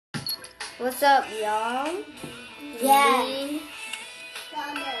What's up, y'all? Yeah. Me,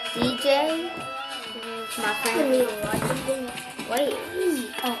 DJ, my friend. Wait.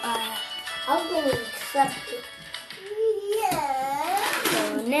 I'm going to accept it. Yeah.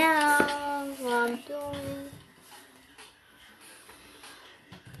 So now, what I'm doing.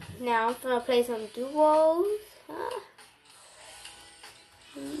 Now I'm gonna play some duos.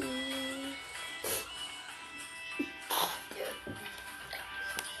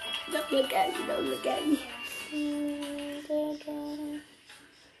 Don't look at me, don't look at me.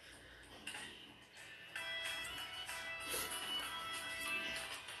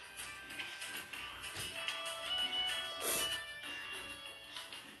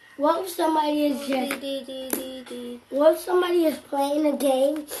 What if somebody is what if somebody is playing a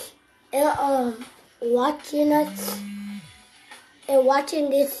game and watching us and watching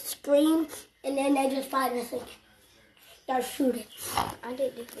this screen and then they just find us and start shooting? I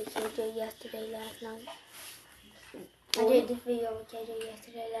did this with JJ yesterday last night. I did this video with JJ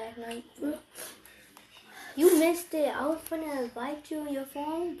yesterday last night. You missed it. I was gonna invite you on your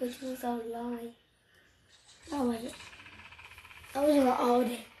phone, but you was online. I wasn't. I was on all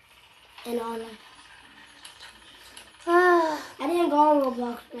day and all night. I didn't go on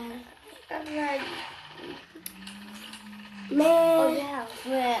Roblox, man. I'm like, Man. oh yeah,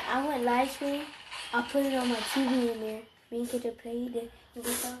 when I went live stream, I put it on my TV in there. Me and Kid played it. We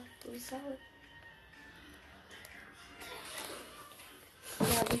saw it.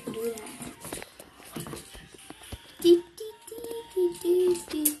 Yeah, we can do that.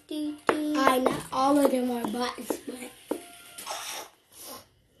 Not all of them are bots, but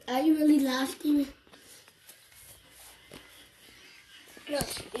are you really live streaming? Look,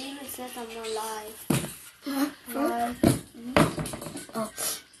 it even says I'm on live. Live. Oh.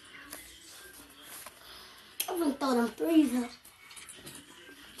 I'm gonna throw them threes up.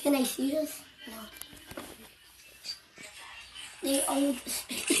 Can they see us? No. They old.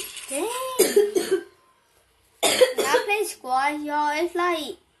 Dang. When I play squad, y'all, it's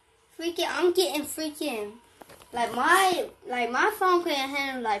like freaking. I'm getting freaking like my phone couldn't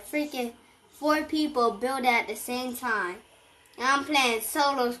handle like freaking 4 people build at the same time. And I'm playing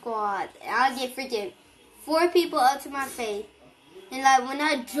solo squad. And I get freaking 4 people up to my face. And like when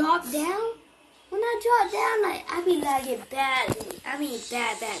I drop down, like I be lagging badly. I mean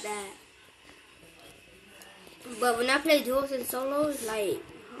bad. But when I play duos and solos, like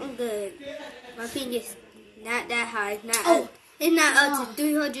I'm good. My ping is not that high. It's not up to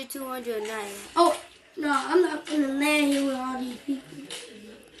 300, 200 a night. Oh, no, I'm not gonna land here with all these people.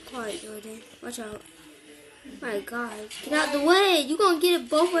 Quiet, Jordan. Watch out. My God. Get out the way. You're going to get it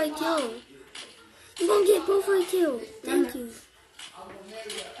both way killed. You're going to get both way killed. Thank you.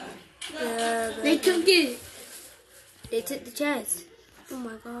 Yeah, They took it. They took the chest. Oh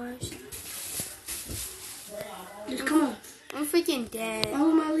my gosh. Just come on. I'm freaking dead.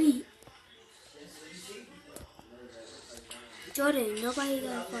 Follow my lead. Jordan, nobody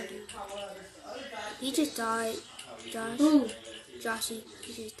got a buddy. He just died. Josh. Who? Joshy.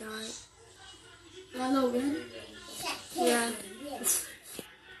 He just died. Hello, man. Yeah.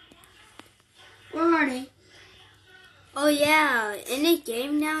 Where are they? Oh yeah. In the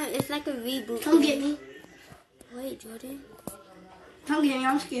game now, it's like a reboot. Come get me. Wait, Jordan. Come get me.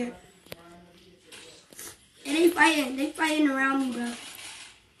 I'm scared. And they fighting around me, bro.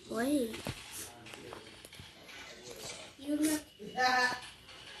 Wait.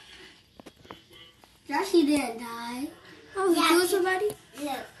 Joshy didn't die. Oh, he killed somebody?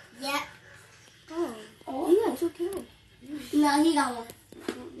 No. Yep. Oh, he got 2 kills. No, he got 1.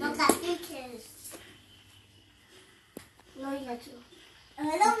 No, got 3 kills. No, he got 2.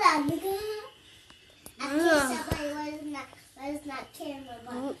 Hello, nigga. I killed somebody was not killing my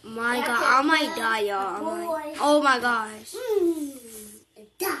body. Oh my God, I might die, y'all. Oh my gosh.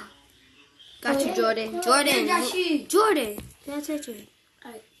 Die. Got you, Jordan. Jordan. Pay attention.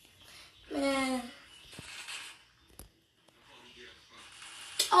 Alright. Man.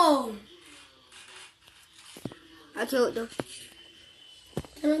 Oh. I killed them.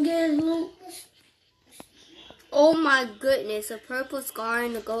 Can I get his loot? Oh my goodness, a purple scar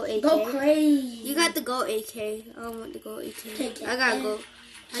and the gold AK. Go crazy. You got the gold AK. I don't want the gold AK. Take it. I gotta go.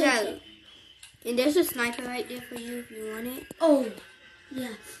 I got it. And there's a sniper right there for you if you want it. Oh,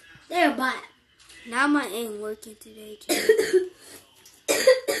 yeah. They're a bot. Now my aim working today, too.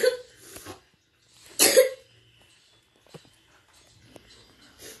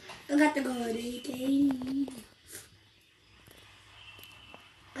 I got the gold AK.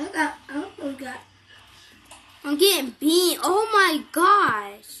 I almost got. I'm getting beat. Oh my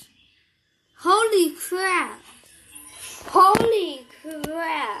gosh. Holy crap. Holy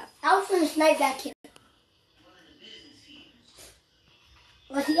crap. I was gonna snipe that kid.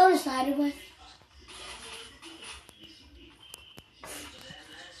 Was he on the side of us?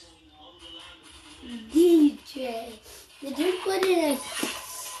 DJ. Did you put in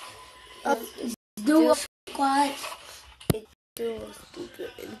a duo squad? Duo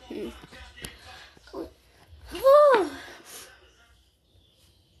stupid.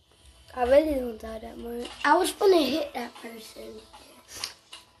 I really don't die that much. I was gonna hit that person.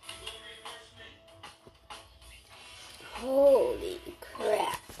 Holy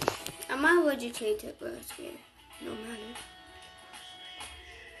crap. I might as well just take that bro scared. No matter.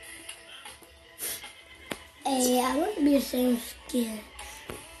 Hey, I want to be the same skin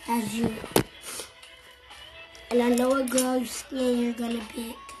as you. And I know what girl skin you're gonna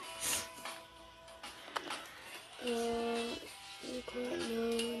pick.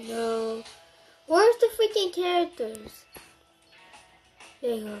 No. Where's the freaking characters?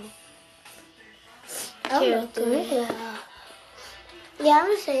 There you go. Oh, good. Yeah, I'm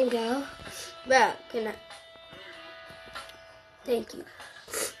the same girl. Bruh, can I? Thank you.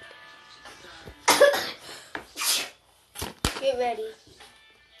 Get ready.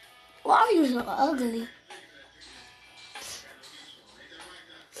 Why are you so ugly?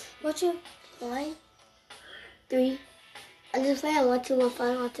 What's your 1, 3. I'm just playing 1, 2, 1,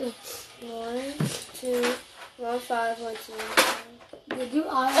 5, 1, 2. 1, 2, 1, 5, 1, 2. Did you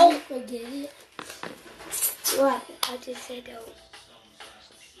already forget it? What? I just said that.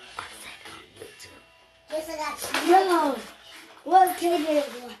 No. What KJ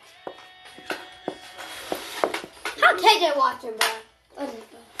watching? How KJ watching, bro?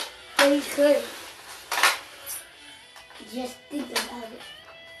 But he could. Just think about it.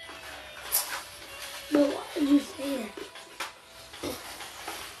 But why did you say that?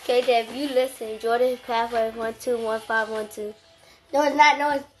 KJ, if you listen, Jordan's pathway 1, 2, 1, 5, 1, 2. No, it's not. No,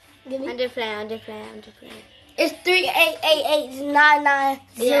 it's. Give me. I'm just playing. It's 3888990.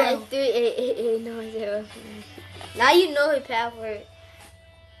 Yeah, it's 3888990. Now you know his password.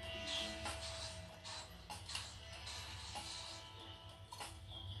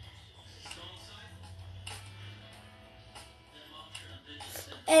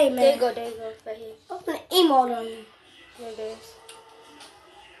 Hey, man. There you go, right here. Open an emote on you. Here it is.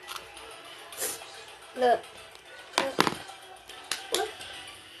 Look. What?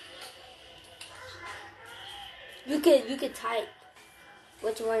 You could type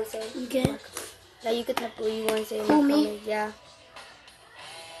what you want to say. You can? Like you could type what you want to say in Who, my me? comments. Yeah.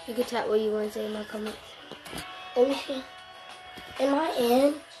 You could type what you want to say in my comments. Let me see. Am I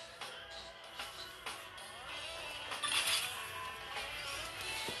in?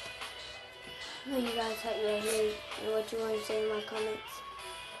 No, you gotta type right here and what you want to say in my comments.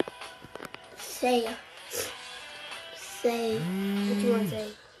 Say. What you want to say?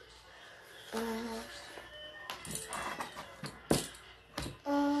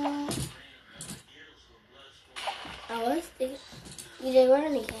 I was thinking. You did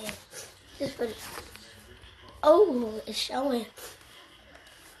run again. Just put it. Oh, it's showing.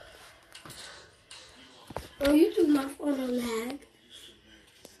 Oh, you took my phone on lag.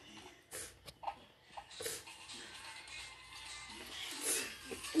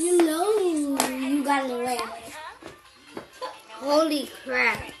 You know you got to land. Holy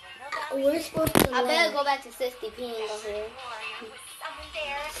crap. We're supposed to I land. better go back to 60p and go here.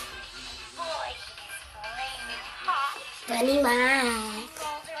 Bunny mine.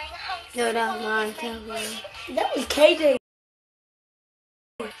 No, that was mine. Tell me. That was KJ.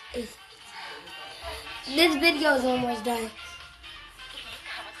 This video is almost done.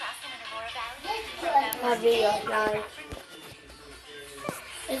 My video's done.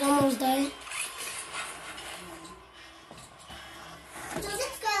 It's almost done.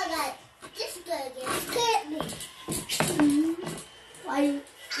 Why you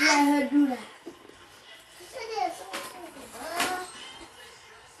let her do that?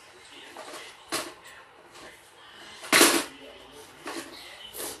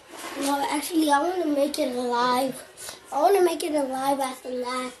 No, actually, I want to make it alive. I want to make it alive as the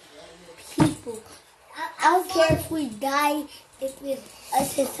last people. I don't care if we die, if it's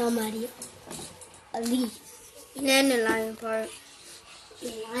us and somebody else. At least. And the lion part.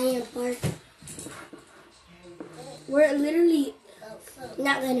 The lion part. We're literally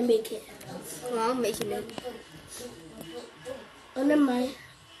not going to make it. Well, I'm making it. Oh, never mind.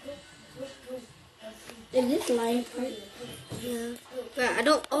 Is this lion part? Yeah. But I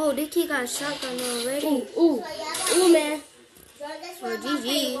don't. Oh, this kid got a shotgun already. Ooh, man. Oh,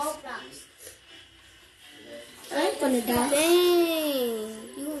 GG's. I ain't gonna die.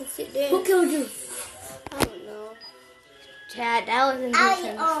 Dang. You gonna sit there? Who killed you? I don't know. Chad, that was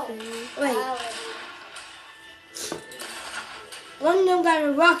intense. One of them got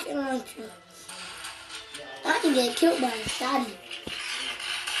a rocket launcher. I can get killed by a shotty.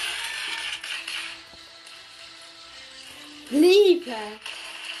 Leave her.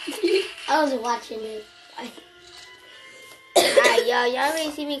 I was watching it. Alright, y'all ready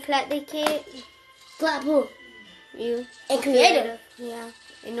to see me clap the kid? Clap who? You. And creative. Yeah.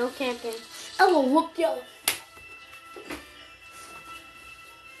 And no camping. I will whoop yo.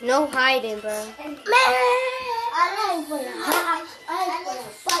 No hiding, bro. Man, I ain't gonna hide. I ain't gonna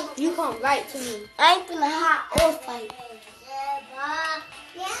fight. You come right to me. I ain't gonna hide or fight.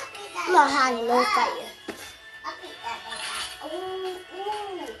 I'm not hiding or fighting.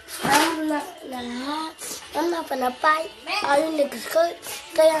 I'm not gonna hide. I'm not gonna fight. All you niggas could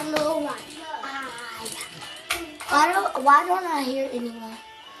say I know why. Why don't I hear anyone?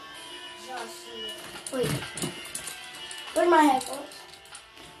 Wait. Where's my headphones?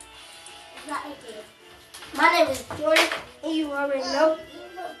 My name is Jordan, and you already know.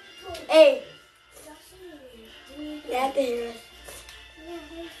 Hey. Yeah, I can hear us.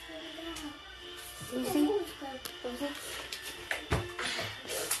 You see?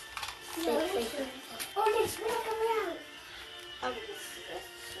 Oh, it's gonna come around.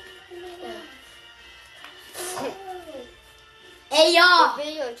 Hey, y'all. The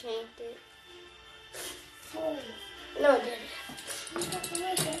video changed it. No, it didn't.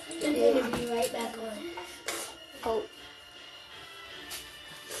 It's gonna be right back on. Oh.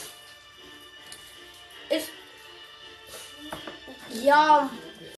 It's y'all.